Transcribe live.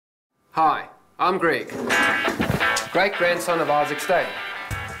Hi, I'm Greg, great-grandson of Isaac Stein,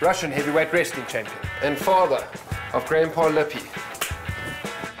 Russian heavyweight wrestling champion, and father of Grandpa Lippy.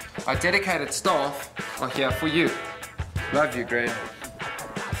 Our dedicated staff are here for you. Love you, Grand.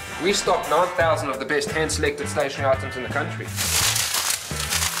 We stock 9,000 of the best hand-selected stationery items in the country.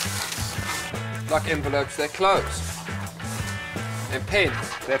 Like envelopes that close, and pens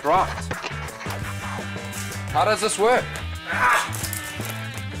that write. How does this work?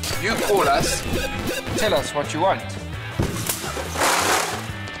 You call us, tell us what you want.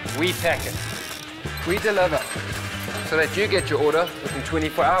 We pack it. We deliver, so that you get your order within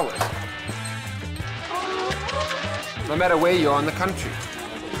 24 hours. No matter where you are in the country.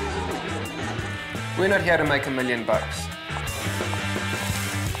 We're not here to make $1 million.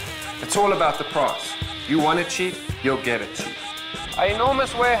 It's all about the price. You want it cheap, you'll get it cheap. Our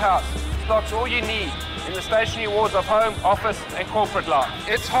enormous warehouse stocks all you need in the stationery wars of home, office, and corporate life.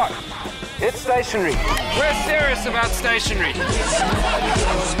 It's hot. It's stationery. We're serious about stationery.